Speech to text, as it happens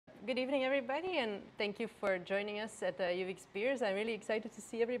Good evening, everybody, and thank you for joining us at the UX Beers. I'm really excited to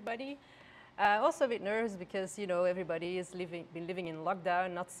see everybody. Also a bit nervous because, you know, everybody is been living in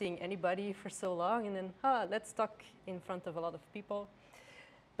lockdown, not seeing anybody for so long, and then, let's talk in front of a lot of people.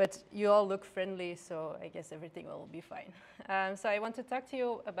 But you all look friendly, so I guess everything will be fine. So I want to talk to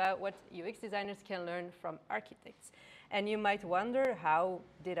you about what UX designers can learn from architects. And you might wonder, how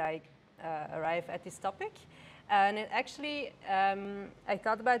did I arrive at this topic? And actually, I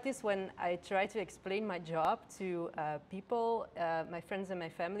thought about this when I tried to explain my job to people, my friends and my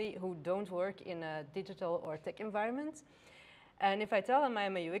family, who don't work in a digital or tech environment. And if I tell them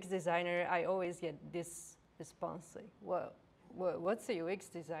I'm a UX designer, I always get this response, like, well, what's a UX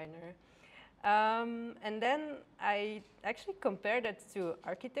designer? And then I actually compared it to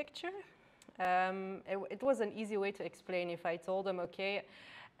architecture. It was an easy way to explain if I told them, okay,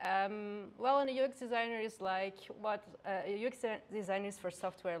 well, a UX designer is like what a UX designer is for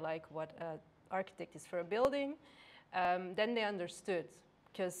software, like what an architect is for a building. Then they understood,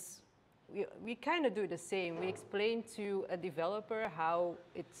 because we kind of do the same. We explain to a developer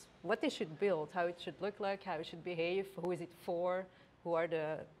what they should build, how it should look like, how it should behave, who is it for, who are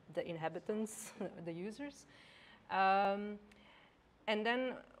the inhabitants, the users. And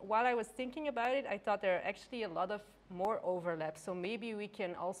then while I was thinking about it, I thought there are actually a lot of more overlap. So maybe we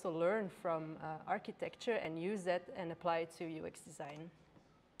can also learn from architecture and use that and apply it to UX design.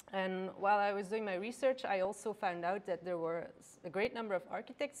 And while I was doing my research, I also found out that there were a great number of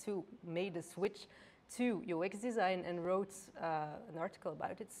architects who made the switch to UX design and wrote an article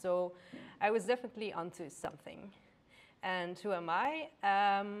about it. So I was definitely onto something. And who am I?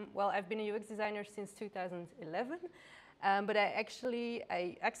 Well, I've been a UX designer since 2011. But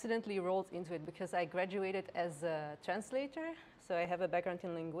I accidentally rolled into it because I graduated as a translator. So I have a background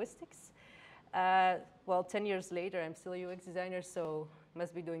in linguistics. Well, 10 years later, I'm still a UX designer, so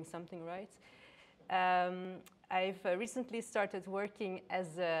must be doing something right. I've recently started working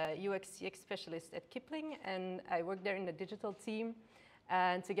as a UX/CX specialist at Kipling, and I work there in the digital team.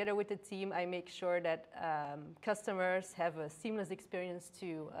 And together with the team, I make sure that customers have a seamless experience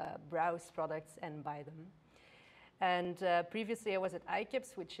to browse products and buy them. And previously I was at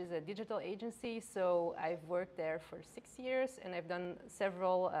ICAPS, which is a digital agency, so I've worked there for 6 years, and I've done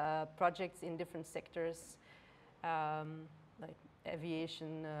several projects in different sectors, like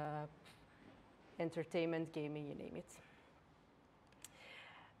aviation, entertainment, gaming, you name it.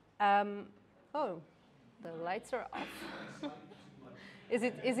 Oh, the lights are off. Is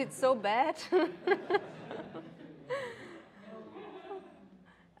it so bad?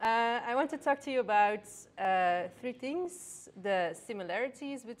 I want to talk to you about 3 things: the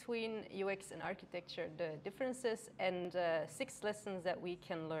similarities between UX and architecture, the differences, and 6 lessons that we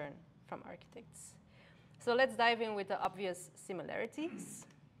can learn from architects. So let's dive in with the obvious similarities.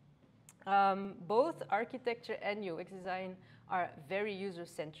 Both architecture and UX design are very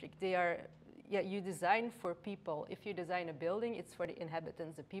user-centric. They are, you design for people. If you design a building, it's for the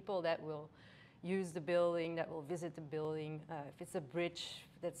inhabitants, the people that will use the building, that will visit the building. If it's a bridge,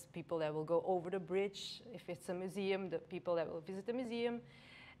 that's people that will go over the bridge. If it's a museum, the people that will visit the museum.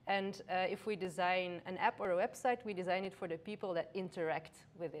 And if we design an app or a website, we design it for the people that interact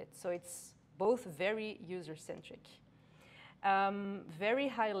with it. So it's both very user-centric. Very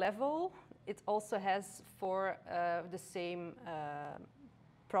high level. It also has 4 the same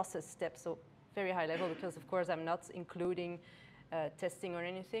process steps. So very high level, because of course I'm not including testing or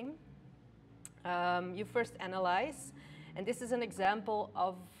anything. You first analyze, and this is an example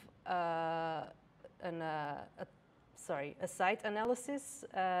of a site analysis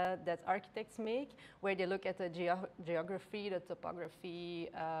that architects make, where they look at the geography, the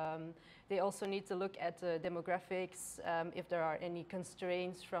topography. They also need to look at the demographics, if there are any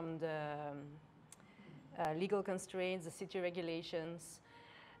constraints from the legal constraints, the city regulations.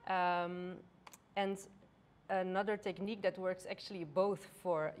 And another technique that works actually both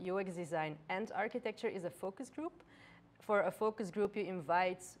for UX design and architecture is a focus group. For a focus group, you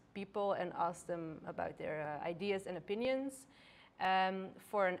invite people and ask them about their ideas and opinions.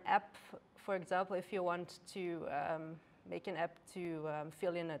 For an app, for example, if you want to make an app to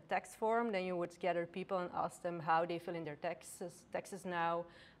fill in a tax form, then you would gather people and ask them how they fill in their taxes now,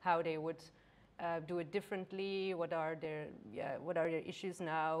 how they would do it differently, what are their issues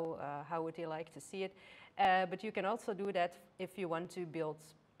now, how would they like to see it. But you can also do that if you want to build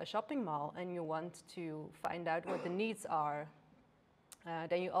a shopping mall and you want to find out what the needs are.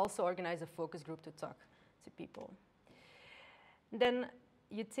 Then you also organize a focus group to talk to people. Then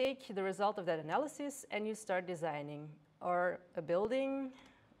you take the result of that analysis and you start designing, or a building,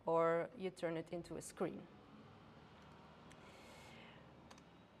 or you turn it into a screen.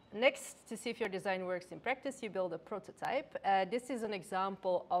 next, to see if your design works in practice, you build a prototype. This is an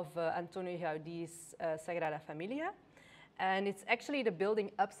example of Antonio Gaudi's Sagrada Familia. And it's actually the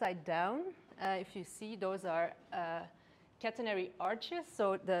building upside down. If you see, those are catenary arches.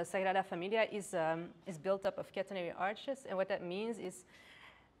 So the Sagrada Familia is built up of catenary arches. And what that means is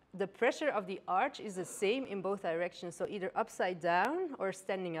the pressure of the arch is the same in both directions. So either upside down or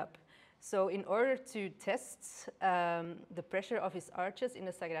standing up. So in order to test the pressure of his arches in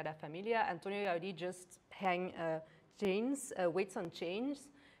the Sagrada Familia, Antonio Gaudí just hang chains, weights on chains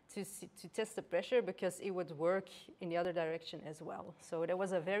to test the pressure, because it would work in the other direction as well. So that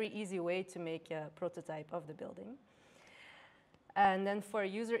was a very easy way to make a prototype of the building. And then for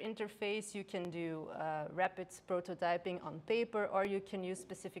user interface, you can do rapid prototyping on paper, or you can use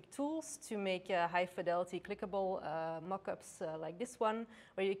specific tools to make high fidelity clickable mock-ups like this one,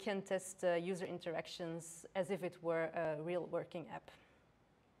 where you can test user interactions as if it were a real working app.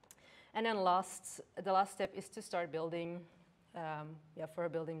 And then the last step is to start building, for a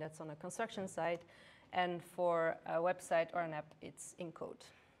building that's on a construction site, and for a website or an app, it's in code.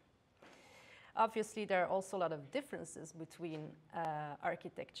 Obviously, there are also a lot of differences between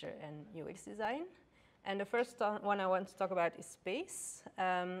architecture and UX design. And the first one I want to talk about is space.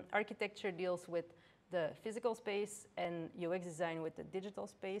 Architecture deals with the physical space and UX design with the digital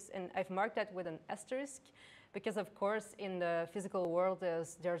space. And I've marked that with an asterisk because, of course, in the physical world,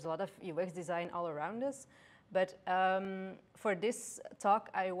 there's a lot of UX design all around us. But for this talk,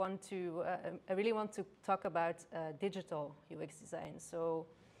 I really want to talk about digital UX design. So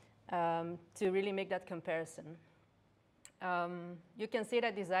to really make that comparison. You can say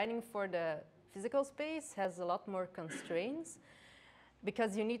that designing for the physical space has a lot more constraints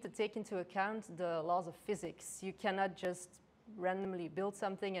because you need to take into account the laws of physics. You cannot just randomly build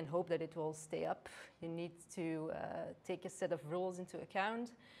something and hope that it will stay up. You need to take a set of rules into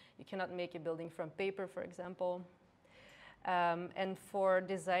account. You cannot make a building from paper, for example. And for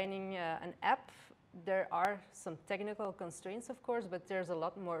designing an app, there are some technical constraints, of course, but there's a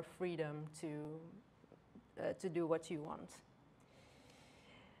lot more freedom to do what you want.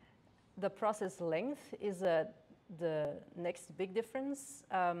 The process length is the next big difference.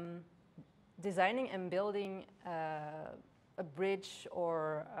 Designing and building a bridge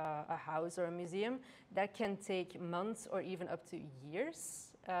or a house or a museum, that can take months or even up to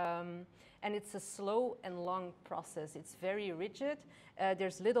years. And it's a slow and long process. It's very rigid.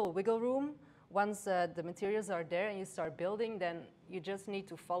 There's little wiggle room. Once the materials are there and you start building, then you just need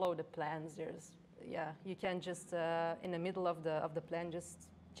to follow the plans. You can just, in the middle of the plan, just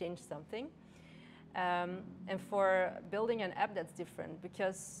change something. And for building an app, that's different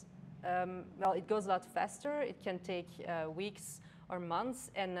because, well, it goes a lot faster. It can take weeks or months,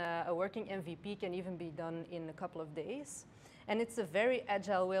 and a working MVP can even be done in a couple of days. And it's a very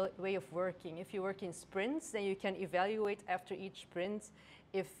agile way of working. If you work in sprints, then you can evaluate after each sprint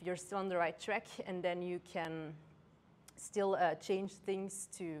if you're still on the right track, and then you can still change things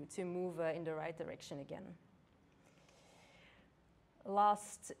to move in the right direction again.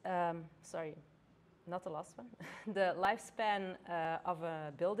 Sorry, not the last one. The lifespan of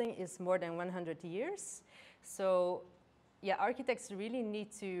a building is more than 100 years. So yeah, architects really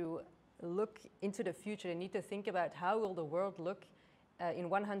need to look into the future. They need to think about how will the world look in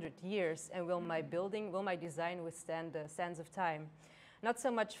 100 years, and will my design withstand the sands of time? Not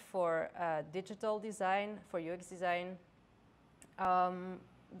so much for digital design, for UX design.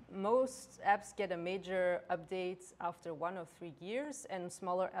 Most apps get a major update after 1 or 3 years and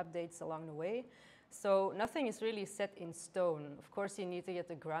smaller updates along the way. So nothing is really set in stone. Of course, you need to get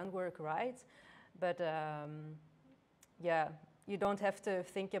the groundwork right, but yeah, you don't have to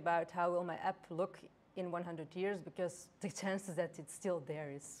think about how will my app look in 100 years, because the chances that it's still there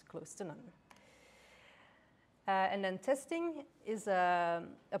is close to none. And then testing is a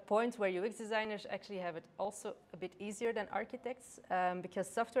point where UX designers actually have it also a bit easier than architects, because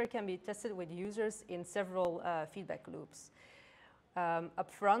software can be tested with users in several feedback loops. Up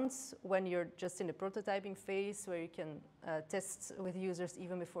front, when you're just in the prototyping phase, where you can test with users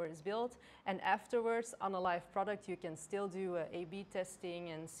even before it's built, and afterwards on a live product, you can still do A/B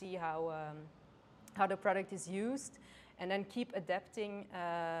testing and see how the product is used, and then keep adapting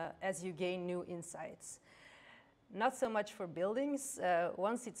as you gain new insights. Not so much for buildings.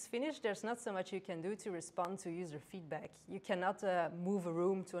 Once it's finished, there's not so much you can do to respond to user feedback. You cannot move a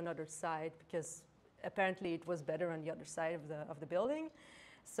room to another side because apparently it was better on the other side of the building.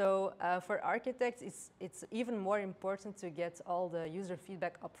 So for architects, it's even more important to get all the user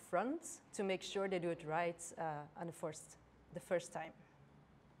feedback up front to make sure they do it right on the first time.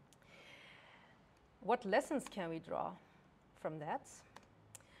 What lessons can we draw from that?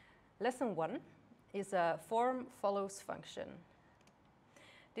 Lesson 1 is a form follows function.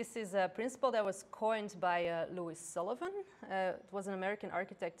 This is a principle that was coined by Louis Sullivan. It was an American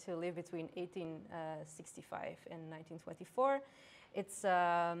architect who lived between 1865 and 1924. It's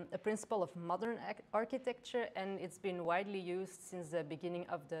a principle of modern architecture, and it's been widely used since the beginning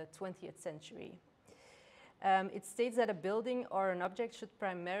of the 20th century. It states that a building or an object should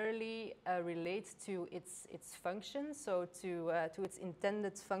primarily relate to its function, so to its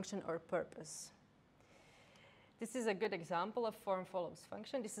intended function or purpose. This is a good example of form follows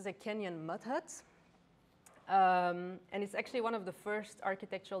function. This is a Kenyan mud hut, and it's actually one of the first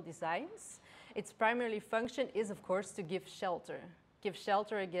architectural designs. Its primary function is, of course, to give shelter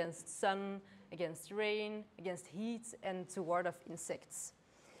against sun, against rain, against heat, and to ward off insects.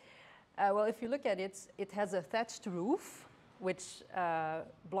 Well, if you look at it, it has a thatched roof, which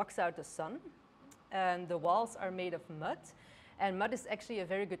blocks out the sun, and the walls are made of mud, and mud is actually a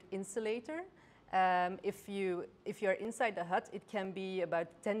very good insulator. If you're inside the hut, it can be about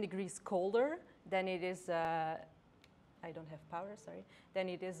 10 degrees colder than it is, I don't have power, sorry, than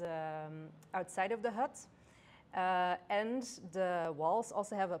it is outside of the hut. And the walls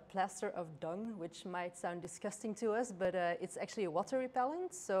also have a plaster of dung, which might sound disgusting to us, but it's actually a water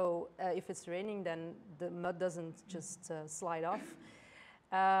repellent. So if it's raining, then the mud doesn't just slide off.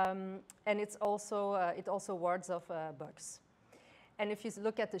 And it also wards off bugs. And if you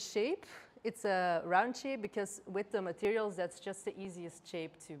look at the shape, it's a round shape because with the materials, that's just the easiest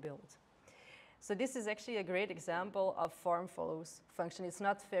shape to build. So this is actually a great example of form follows function. It's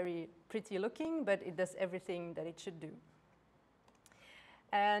not very pretty looking, but it does everything that it should do.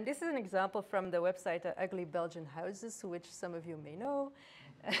 And this is an example from the website Ugly Belgian Houses, which some of you may know.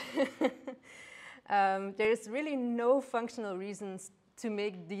 There's really no functional reasons to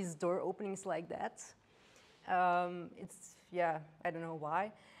make these door openings like that. I don't know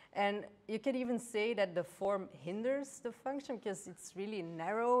why. And you could even say that the form hinders the function because it's really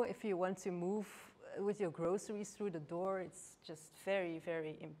narrow. If you want to move with your groceries through the door, it's just very,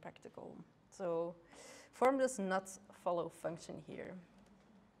 very impractical. So form does not follow function here.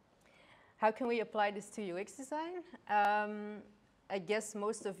 How can we apply this to UX design? I guess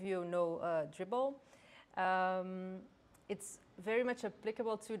most of you know Dribbble. It's very much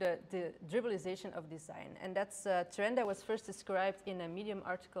applicable to the dribbleization of design. And that's a trend that was first described in a Medium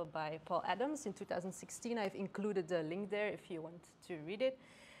article by Paul Adams in 2016. I've included the link there if you want to read it.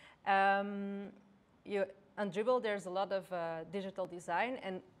 On Dribbble, there's a lot of digital design,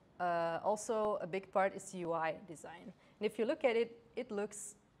 and also a big part is UI design. And if you look at it, it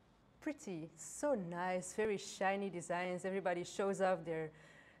looks pretty, so nice, very shiny designs. Everybody shows off their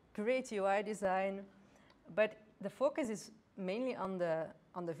great UI design. But the focus is mainly on the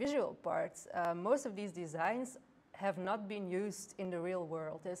visual parts. Most of these designs have not been used in the real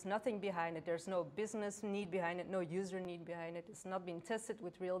world. There's nothing behind it. There's no business need behind it, no user need behind it. It's not been tested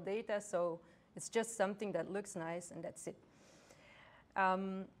with real data, so it's just something that looks nice and that's it.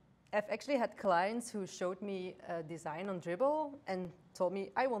 I've actually had clients who showed me a design on Dribbble and told me,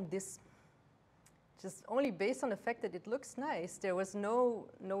 I want this. Just only based on the fact that it looks nice. There was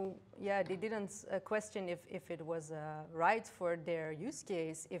they didn't question if it was right for their use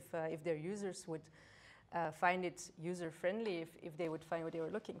case, if their users would find it user-friendly, if they would find what they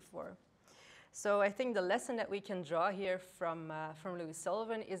were looking for. So I think the lesson that we can draw here from Louis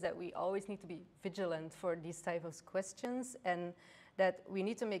Sullivan is that we always need to be vigilant for these types of questions, and that we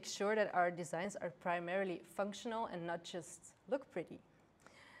need to make sure that our designs are primarily functional and not just look pretty.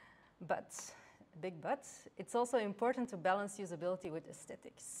 But big but, it's also important to balance usability with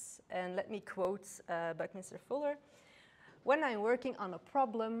aesthetics. And let me quote Buckminster Fuller. When I'm working on a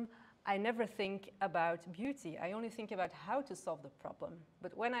problem, I never think about beauty. I only think about how to solve the problem.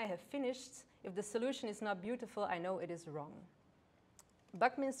 But when I have finished, if the solution is not beautiful, I know it is wrong.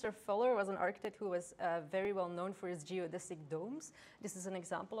 Buckminster Fuller was an architect who was very well known for his geodesic domes. This is an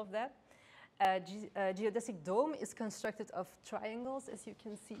example of that. Geodesic dome is constructed of triangles, as you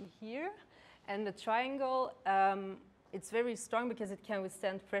can see here. And the triangle, it's very strong because it can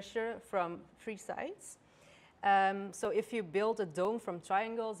withstand pressure from 3 sides. So if you build a dome from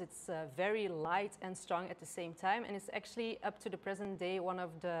triangles, it's very light and strong at the same time. And it's actually, up to the present day, one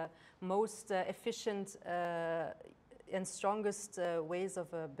of the most efficient and strongest ways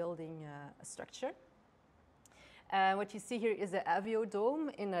of building a structure. What you see here is the Avio dome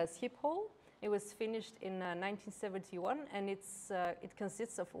in Schiphol. It was finished in 1971, and it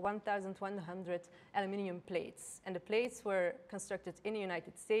consists of 1,100 aluminum plates. And the plates were constructed in the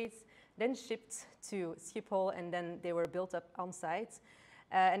United States, then shipped to Schiphol, and then they were built up on site.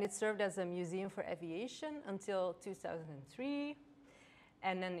 And it served as a museum for aviation until 2003.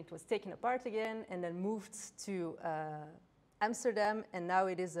 and then it was taken apart again and then moved to Amsterdam, and now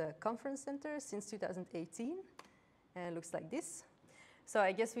it is a conference center since 2018, and it looks like this. So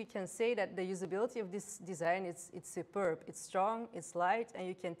I guess we can say that the usability of this design it's superb. It's strong, it's light, and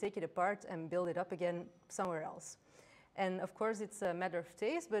you can take it apart and build it up again somewhere else. And of course, it's a matter of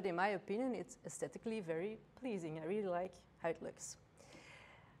taste, but in my opinion, it's aesthetically very pleasing. I really like how it looks.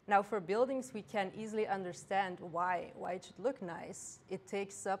 Now, for buildings, we can easily understand why it should look nice. It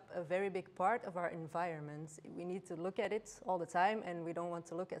takes up a very big part of our environment. We need to look at it all the time, and we don't want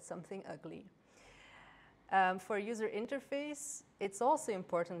to look at something ugly. For user interface, it's also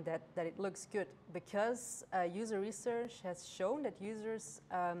important that it looks good, because user research has shown that users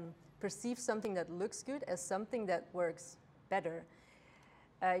perceive something that looks good as something that works better.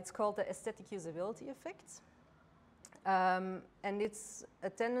 It's called the aesthetic usability effect. And it's a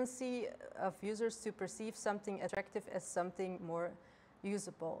tendency of users to perceive something attractive as something more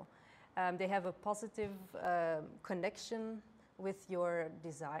usable. They have a positive connection with your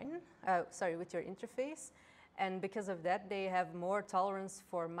design, with your interface, and because of that, they have more tolerance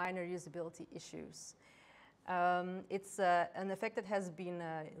for minor usability issues. It's an effect that has been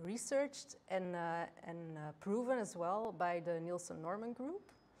researched and proven as well by the Nielsen-Norman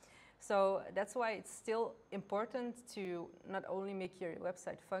group. So that's why it's still important to not only make your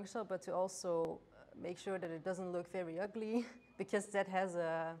website functional, but to also make sure that it doesn't look very ugly, because that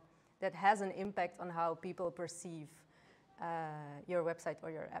has an impact on how people perceive your website or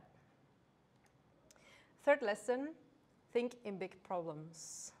your app. Third lesson, think in big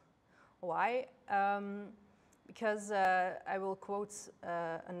problems. Why? Because I will quote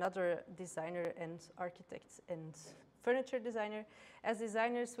another designer and architect and furniture designer. As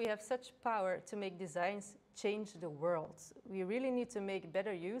designers, we have such power to make designs change the world. We really need to make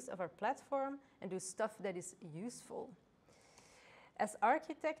better use of our platform and do stuff that is useful. As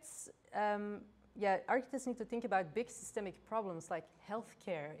architects, architects need to think about big systemic problems like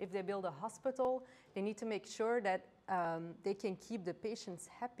healthcare. If they build a hospital, they need to make sure that they can keep the patients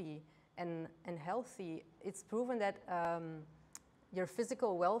happy and healthy. It's proven that your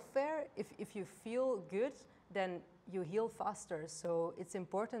physical welfare, if you feel good, then you heal faster. So it's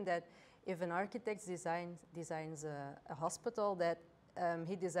important that if an architect designs a hospital, that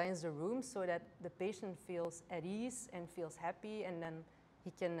he designs the room so that the patient feels at ease and feels happy, and then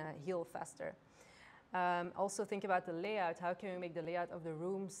he can heal faster. Also think about the layout. How can we make the layout of the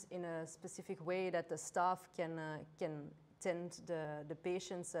rooms in a specific way that the staff can tend the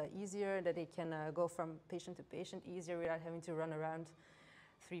patients easier, that they can go from patient to patient easier without having to run around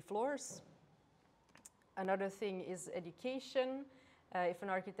 3 floors. Another thing is education. If an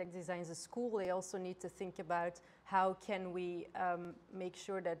architect designs a school, they also need to think about how can we make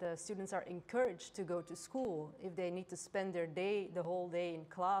sure that the students are encouraged to go to school. If they need to spend their day, the whole day in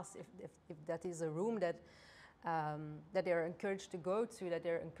class, if that is a room that they are encouraged to go to, that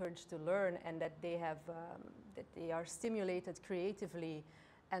they're encouraged to learn, and that they have that they are stimulated creatively,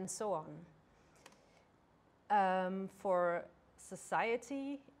 and so on. For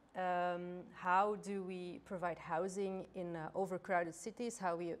society, how do we provide housing in overcrowded cities?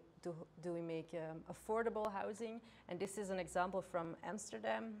 How do we make affordable housing? And this is an example from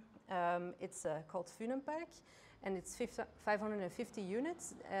Amsterdam. It's called Funenpark, and it's 550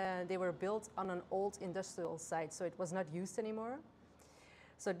 units. They were built on an old industrial site, so it was not used anymore.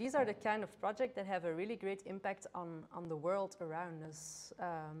 So these are the kind of projects that have a really great impact on the world around us.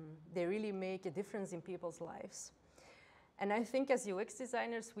 They really make a difference in people's lives. And I think as UX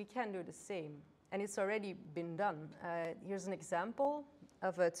designers, we can do the same. And it's already been done. Here's an example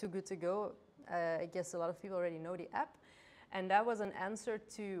of Too Good To Go. I guess a lot of people already know the app. And that was an answer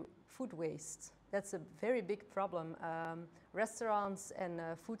to food waste. That's a very big problem. Restaurants and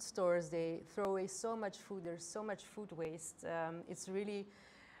food stores, they throw away so much food. There's so much food waste. It's really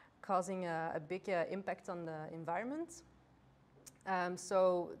causing a big impact on the environment.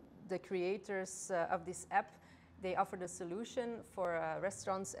 So the creators of this app, they offered a solution for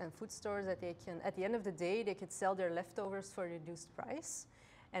restaurants and food stores that they can, at the end of the day, they could sell their leftovers for a reduced price,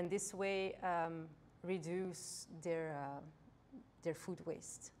 and this way reduce their food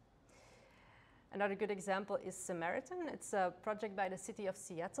waste. Another good example is Samaritan. It's a project by the city of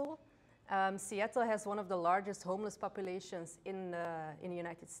Seattle. Seattle has one of the largest homeless populations in the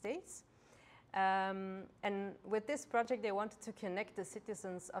United States. And with this project, they wanted to connect the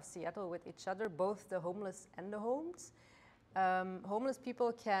citizens of Seattle with each other, both the homeless and the homes. Homeless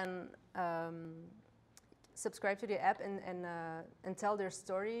people can subscribe to the app and tell their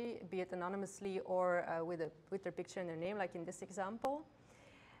story, be it anonymously or with their picture and their name, like in this example.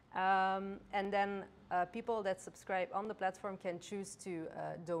 And then people that subscribe on the platform can choose to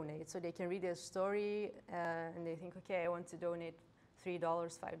donate. So they can read their story and they think, okay, I want to donate $3,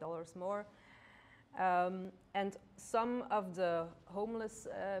 $5 more. And some of the homeless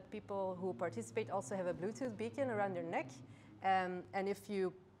people who participate also have a Bluetooth beacon around their neck. And if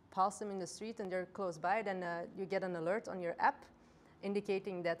you pass them in the street and they're close by, then you get an alert on your app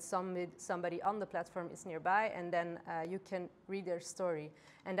indicating that somebody on the platform is nearby, and then you can read their story.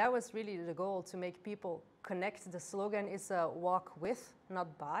 And that was really the goal, to make people connect. The slogan is walk with,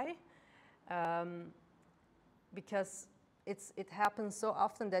 not by, because it happens so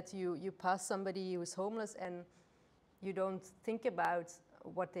often that you pass somebody who's homeless and you don't think about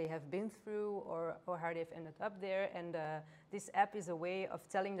what they have been through or how they've ended up there. And this app is a way of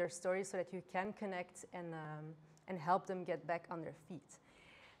telling their story so that you can connect and help them get back on their feet.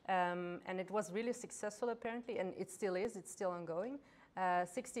 And it was really successful apparently, and it still is, it's still ongoing.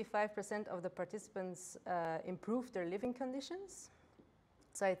 65% of the participants improved their living conditions.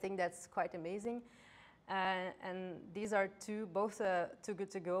 So I think that's quite amazing. And these are both Too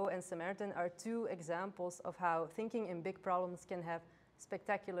Good To Go and Samaritan are two examples of how thinking in big problems can have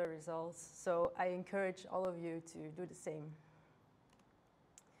spectacular results. So I encourage all of you to do the same.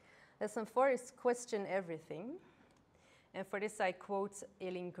 Lesson 4 is question everything. And for this I quote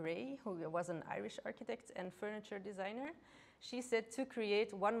Eileen Gray, who was an Irish architect and furniture designer. She said, to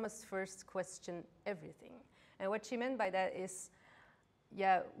create, one must first question everything. And what she meant by that is,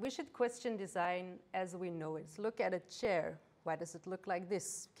 yeah, we should question design as we know it. Look at a chair. Why does it look like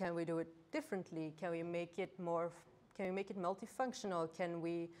this? Can we do it differently? Can we make it multifunctional? Can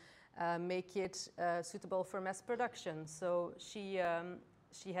we make it suitable for mass production? So she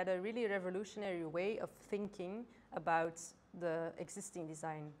had a really revolutionary way of thinking about the existing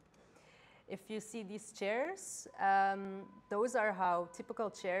design. If you see these chairs, those are how typical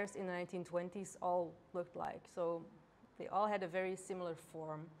chairs in the 1920s all looked like. So they all had a very similar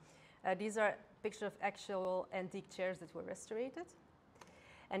form. These are pictures of actual antique chairs that were restorated.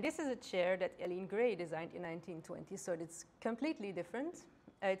 And this is a chair that Eileen Gray designed in 1920, so it's completely different.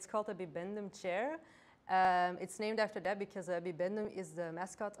 It's called a bibendum chair. It's named after that because bibendum is the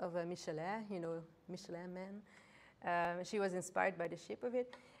mascot of Michelin, you know, Michelin Man. She was inspired by the shape of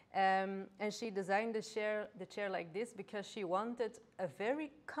it. And she designed the chair like this because she wanted a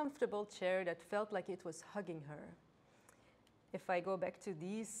very comfortable chair that felt like it was hugging her. If I go back to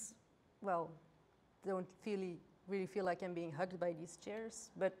these, well, don't really feel like I'm being hugged by these chairs,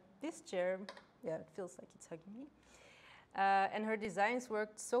 but this chair, yeah, it feels like it's hugging me. And her designs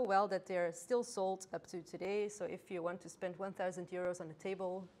worked so well that they're still sold up to today. So if you want to spend 1,000 euros on a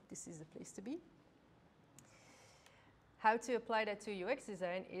table, this is the place to be. How to apply that to UX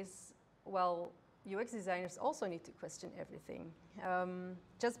design is, well, UX designers also need to question everything.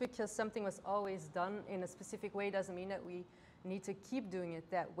 Just because something was always done in a specific way doesn't mean that we need to keep doing it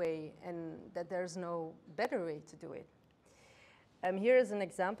that way and that there's no better way to do it. Here is an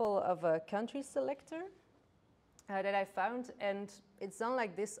example of a country selector that I found, and it's done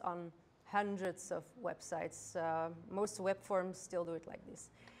like this on hundreds of websites. Most web forms still do it like this.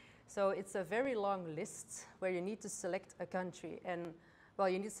 So it's a very long list where you need to select a country. And well,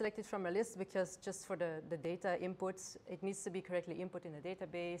 you need to select it from a list because just for the data input, it needs to be correctly input in the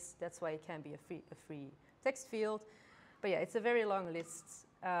database. That's why it can be a free text field. But yeah, it's a very long list.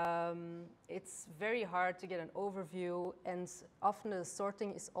 It's very hard to get an overview, and often the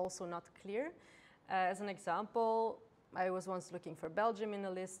sorting is also not clear. As an example, I was once looking for Belgium in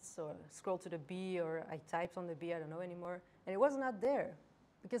a list, so I scrolled to the B, or I typed on the B, I don't know anymore, and it was not there.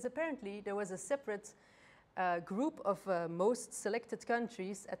 Because apparently there was a separate group of most selected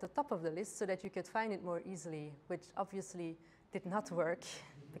countries at the top of the list so that you could find it more easily, which obviously did not work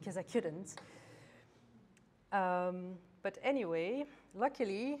because I couldn't. But anyway,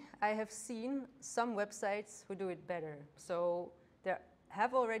 luckily, I have seen some websites who do it better. So there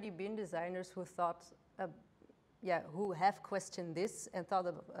have already been designers who thought, who have questioned this and thought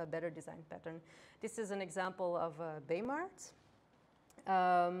of a better design pattern. This is an example of Baymart.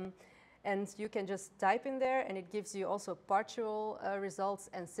 And you can just type in there, and it gives you also partial results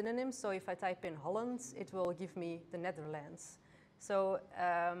and synonyms. So if I type in Holland, it will give me the Netherlands. So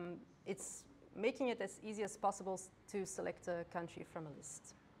it's making it as easy as possible to select a country from a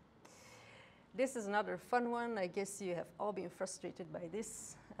list. This is another fun one. I guess you have all been frustrated by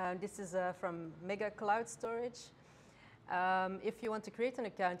this. This is from Mega Cloud Storage. If you want to create an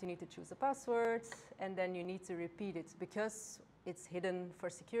account, you need to choose a password, and then you need to repeat it because it's hidden for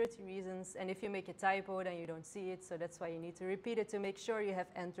security reasons. And if you make a typo, then you don't see it. So that's why you need to repeat it to make sure you have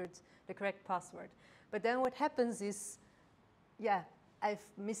entered the correct password. But then what happens is, I've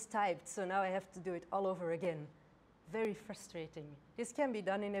mistyped, so now I have to do it all over again. Very frustrating. This can be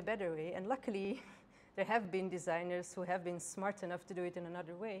done in a better way, and luckily there have been designers who have been smart enough to do it in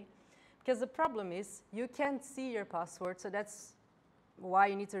another way. Because the problem is you can't see your password, so that's why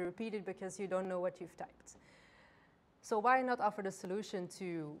you need to repeat it, because you don't know what you've typed. So why not offer the solution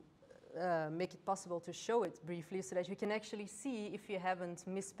to make it possible to show it briefly so that you can actually see if you haven't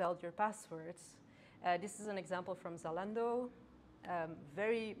misspelled your passwords. This is an example from Zalando.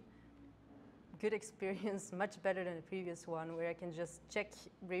 Very good experience, much better than the previous one, where I can just check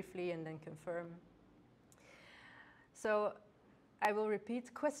briefly and then confirm. So I will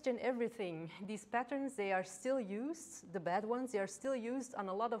repeat, question everything. These patterns, they are still used, the bad ones, they are still used on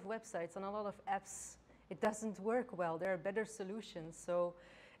a lot of websites, on a lot of apps. It doesn't work well. There are better solutions. So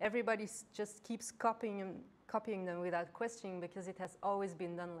everybody just keeps copying them without questioning, because it has always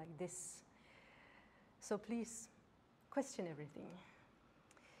been done like this. So please, question everything.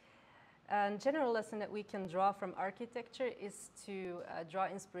 A general lesson that we can draw from architecture is to draw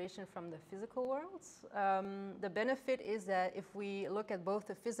inspiration from the physical world. The benefit is that if we look at both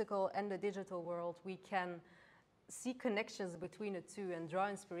the physical and the digital world, we can see connections between the two and draw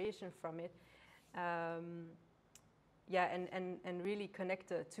inspiration from it. And really connect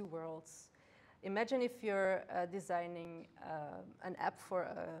the two worlds. Imagine if you're designing an app for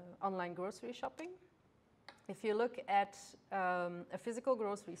online grocery shopping. If you look at a physical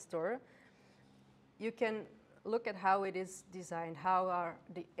grocery store, you can look at how it is designed. How are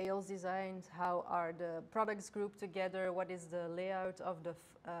the aisles designed? How are the products grouped together? What is the layout of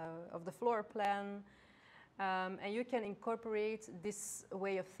the floor plan? And you can incorporate this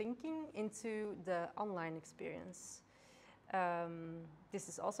way of thinking into the online experience. This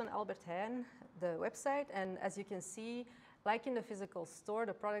is also an Albert Heijn, the website, and as you can see, like in the physical store,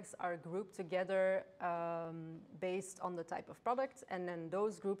 the products are grouped together based on the type of product, and then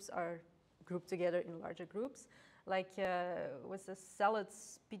those groups are grouped together in larger groups, like with the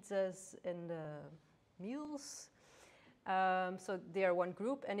salads, pizzas, and meals. So they are one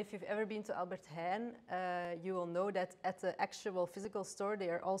group, and if you've ever been to Albert Heijn, you will know that at the actual physical store, they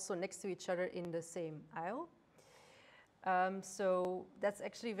are also next to each other in the same aisle. So that's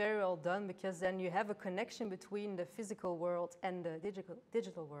actually very well done, because then you have a connection between the physical world and the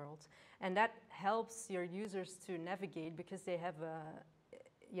digital world. And that helps your users to navigate, because they have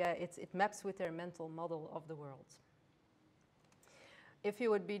it maps with their mental model of the world. If you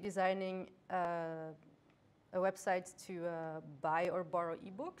would be designing a website to buy or borrow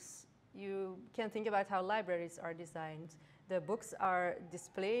ebooks, you can think about how libraries are designed. The books are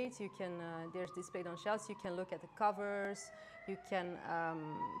displayed. They're displayed on shelves. You can look at the covers. You can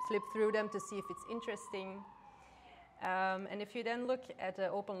flip through them to see if it's interesting. And if you then look at the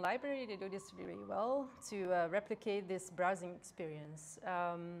Open Library, they do this really well to replicate this browsing experience.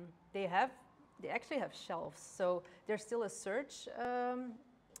 They actually have shelves, so there's still a search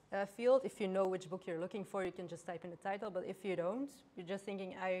field. If you know which book you're looking for, you can just type in the title. But if you don't, you're just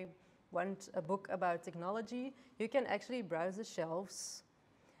thinking, I want a book about technology, you can actually browse the shelves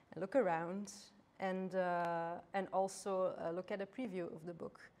and look around, and also look at a preview of the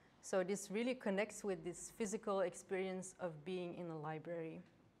book. So this really connects with this physical experience of being in a library.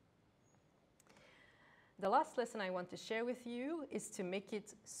 The last lesson I want to share with you is to make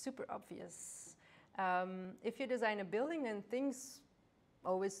it super obvious. If you design a building, then things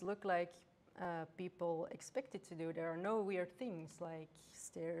always look like people expect it to do. There are no weird things like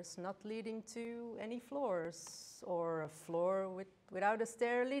stairs not leading to any floors, or a floor without a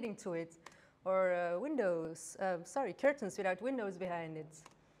stair leading to it, or curtains without windows behind it,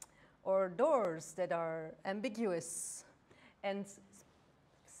 or doors that are ambiguous. And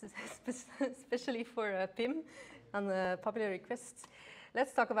especially for Pim, on the popular request,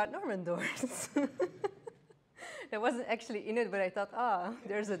 let's talk about Norman doors. That wasn't actually in it, but I thought,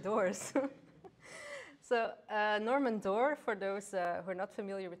 there's a doors. So Norman door, for those who are not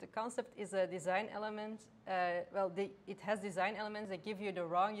familiar with the concept, is a design element. It has design elements that give you the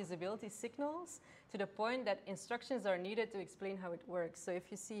wrong usability signals, to the point that instructions are needed to explain how it works. So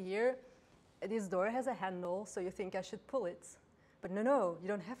if you see here, this door has a handle, so you think I should pull it. But no, you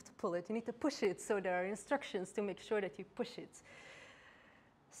don't have to pull it. You need to push it. So there are instructions to make sure that you push it.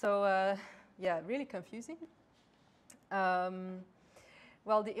 So really confusing.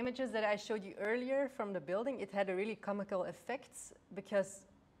 Well, the images that I showed you earlier from the building, it had a really comical effect, because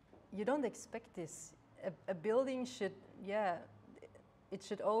you don't expect this. A building should, it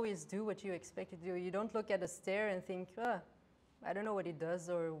should always do what you expect it to do. You don't look at a stair and think, I don't know what it does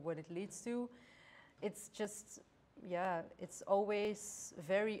or what it leads to. It's just, it's always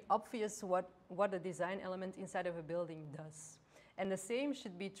very obvious what a design element inside of a building does. And the same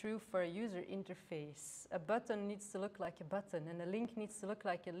should be true for a user interface. A button needs to look like a button, and a link needs to look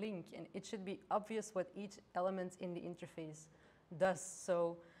like a link, and it should be obvious what each element in the interface does.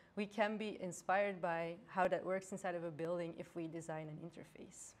 So we can be inspired by how that works inside of a building if we design an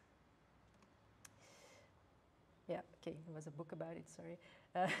interface. Yeah, okay, there was a book about it, sorry.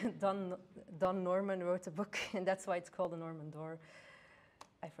 Don Norman wrote a book, and that's why it's called The Norman Door.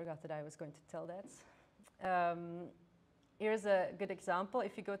 I forgot that I was going to tell that. Here's a good example.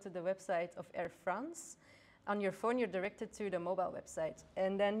 If you go to the website of Air France, on your phone you're directed to the mobile website.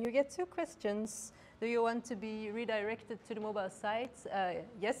 And then you get two questions. Do you want to be redirected to the mobile site?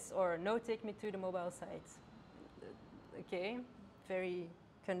 Yes or no, take me to the mobile site. Okay, very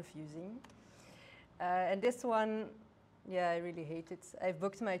confusing. And this one, yeah, I really hate it. I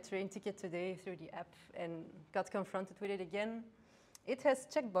booked my train ticket today through the app and got confronted with it again. It has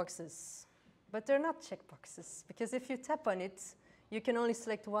checkboxes, but they're not checkboxes, because if you tap on it, you can only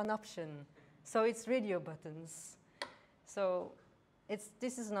select one option. So it's radio buttons. So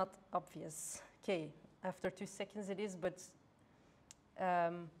this is not obvious. Okay, after 2 seconds it is, but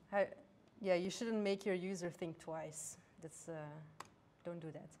yeah, you shouldn't make your user think twice. Don't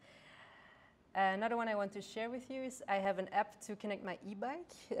do that. Another one I want to share with you is I have an app to connect my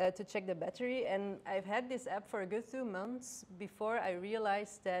e-bike to check the battery, and I've had this app for a good 2 months before I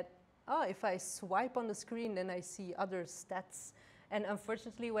realized that, oh, if I swipe on the screen, then I see other stats. And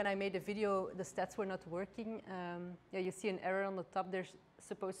unfortunately, when I made the video, the stats were not working. Yeah, you see an error on the top. There's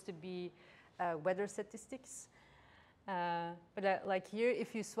supposed to be weather statistics. But like here,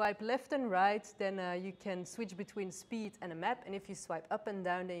 if you swipe left and right, then you can switch between speed and a map. And if you swipe up and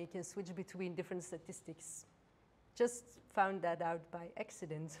down, then you can switch between different statistics. Just found that out by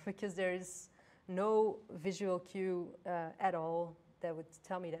accident, because there is no visual cue at all that would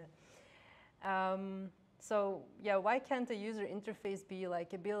tell me that. So yeah, why can't a user interface be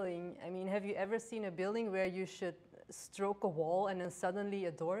like a building? I mean, have you ever seen a building where you should stroke a wall and then suddenly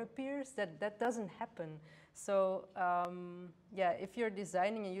a door appears? That doesn't happen. So yeah, if you're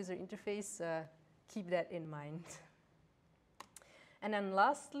designing a user interface, keep that in mind. And then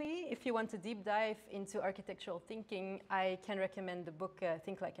lastly, if you want to deep dive into architectural thinking, I can recommend the book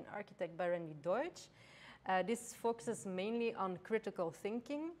Think Like an Architect by Randy Deutsch. This focuses mainly on critical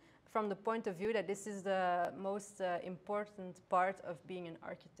thinking from the point of view that this is the most important part of being an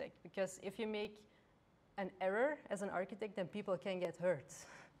architect. Because if you make an error as an architect, then people can get hurt.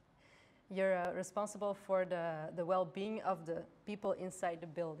 You're responsible for the well-being of the people inside the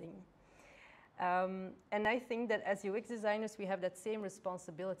building. And I think that as UX designers, we have that same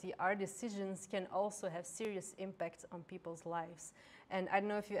responsibility. Our decisions can also have serious impact on people's lives. And I don't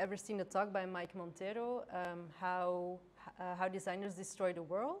know if you've ever seen a talk by Mike Monteiro, how designers destroy the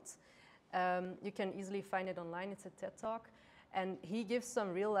world. You can easily find it online. It's a TED Talk. And he gives some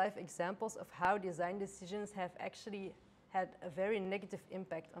real-life examples of how design decisions have actually had a very negative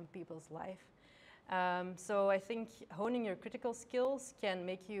impact on people's life. So I think honing your critical skills can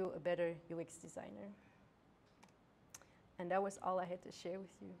make you a better UX designer. And that was all I had to share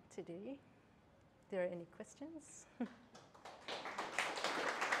with you today. Are there any questions?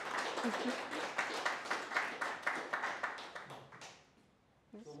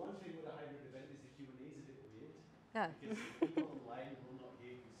 So one thing with a hybrid event is the Q&A is a bit weird. Yeah. Because people online will not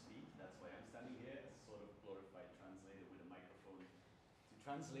hear you speak. That's why I'm standing here as a sort of glorified translator with a microphone to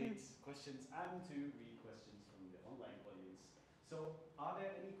translate questions and to read questions from the online audience. So are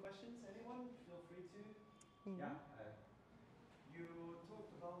there any questions? Anyone? Feel free to. Yeah. You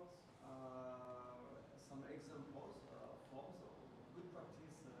talked about some examples of forms of good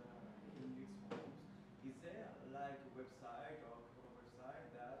practice in UX forms. Is there like a website or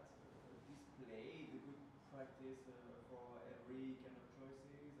that display the good practice for every kind of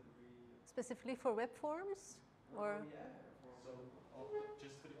choices, Specifically for web forms? Or? Yeah. So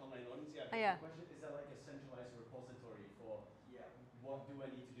just for the online audience, yeah. Yeah. The question, is there like a centralized repository for what do I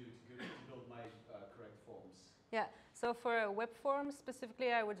need to do to build my correct forms? Yeah, so for a web form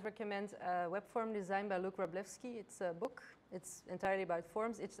specifically, I would recommend Web Form Design by Luke Wroblewski. It's a book. It's entirely about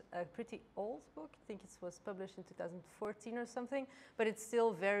forms. It's a pretty old book. I think it was published in 2014 or something, but it's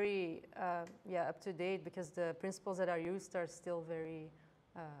still very up to date because the principles that are used are still very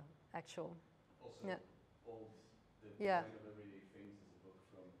actual. Also old. The Yeah. Design of Everyday Things is a book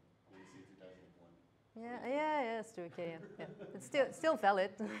from, I would say, 2001. Yeah, that's true. Okay, yeah. It's still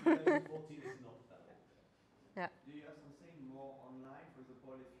valid. 2014 is not valid. Yeah. Do you have something more online, for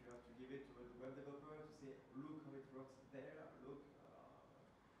example, if you have to give it to a web developer to say, look how it works there, look,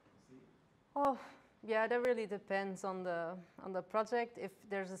 see? Oh, Yeah, that really depends on the project. If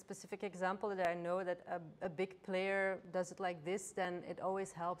there's a specific example that I know that a big player does it like this, then it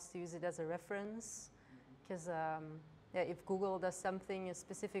always helps to use it as a reference. Because yeah, if Google does something a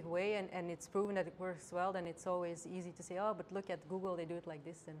specific way and it's proven that it works well, then it's always easy to say, oh, but look at Google, they do it like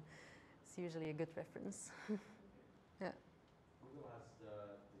this, and it's usually a good reference. Yeah. Google has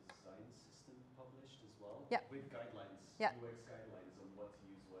the design system published as well, yeah. with guidelines, yeah. UX guidelines on what to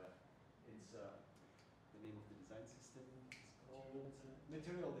use where. It's the name of the design system is called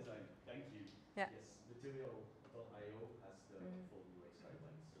Material Design. Thank you. Yeah. Yes, material.io has the full UX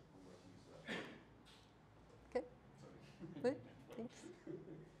guidelines on what to use where. Okay. Sorry. Good. Thanks.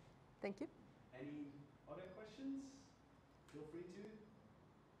 Thank you. Any other questions? Feel free to.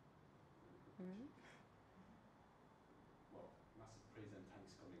 Well, massive praise and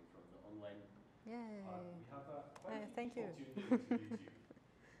thanks coming from the online. Yay. We have quite a few thank you. people tuned into YouTube.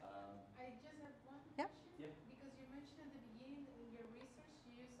 I just have one Yeah. question. Yeah. Because you mentioned at the beginning that in your research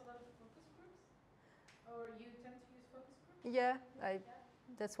you use a lot of focus groups, or you tend to use focus groups. Yeah, Yeah.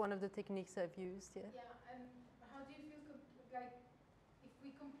 that's one of the techniques I've used. Yeah. Yeah, and how do you feel like if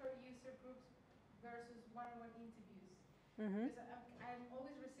we compare user groups versus one-on-one interviews? Because I'm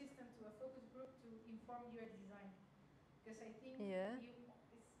always resistant to a focus group to inform UX design, because I think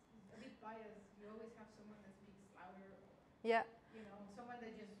it's a bit biased. You always have someone that speaks louder. Or, Yeah. you know, someone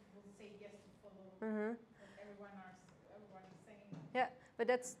that just will say yes to follow what everyone is saying. Yeah, but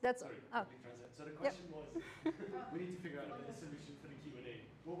that's Sorry, oh. so the question was, we need to figure out a solution for the Q&A.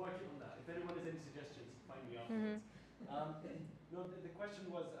 We're working on that. If anyone has any suggestions, find me afterwards. No, the question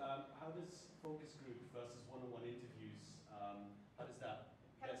was, how does focus group versus one-on-one interviews, how does that?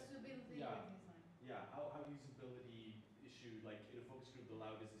 Helps to build the UX design. Yeah, how usability issue, like in a focus group, the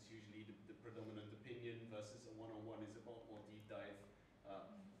loudest is usually the predominant opinion versus a one-on-one is a lot more deep dive.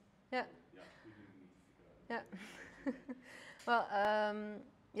 Yeah. Yeah, we do need to figure out. Yeah. Well,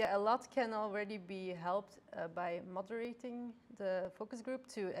 yeah, a lot can already be helped by moderating the focus group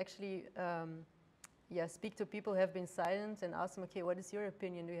to actually speak to people who have been silent and ask them, okay, what is your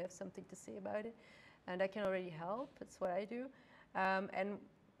opinion? Do you have something to say about it? And that can already help. That's what I do. And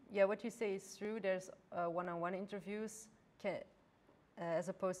yeah, what you say is true. There's one-on-one interviews as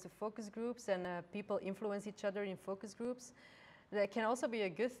opposed to focus groups, and people influence each other in focus groups. That can also be a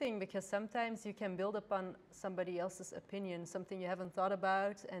good thing, because sometimes you can build upon somebody else's opinion, something you haven't thought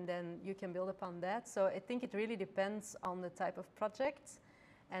about, and then you can build upon that. So I think it really depends on the type of project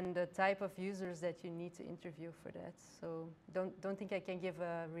and the type of users that you need to interview for that. So don't think I can give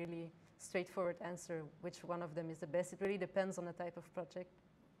a really straightforward answer which one of them is the best. It really depends on the type of project.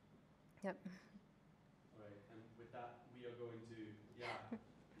 Yep. All right, and with that, we are going to,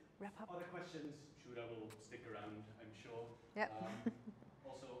 wrap up. Other questions, Sjoera will stick around, I'm sure. Yeah.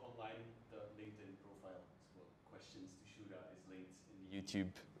 Also online, the LinkedIn profile for questions to Sjoera is linked in the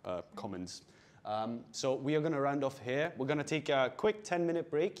YouTube comments. So we are going to round off here. We're going to take a quick 10-minute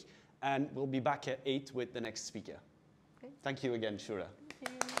break, and we'll be back at 8 with the next speaker. Okay. Thank you again, Sjoera.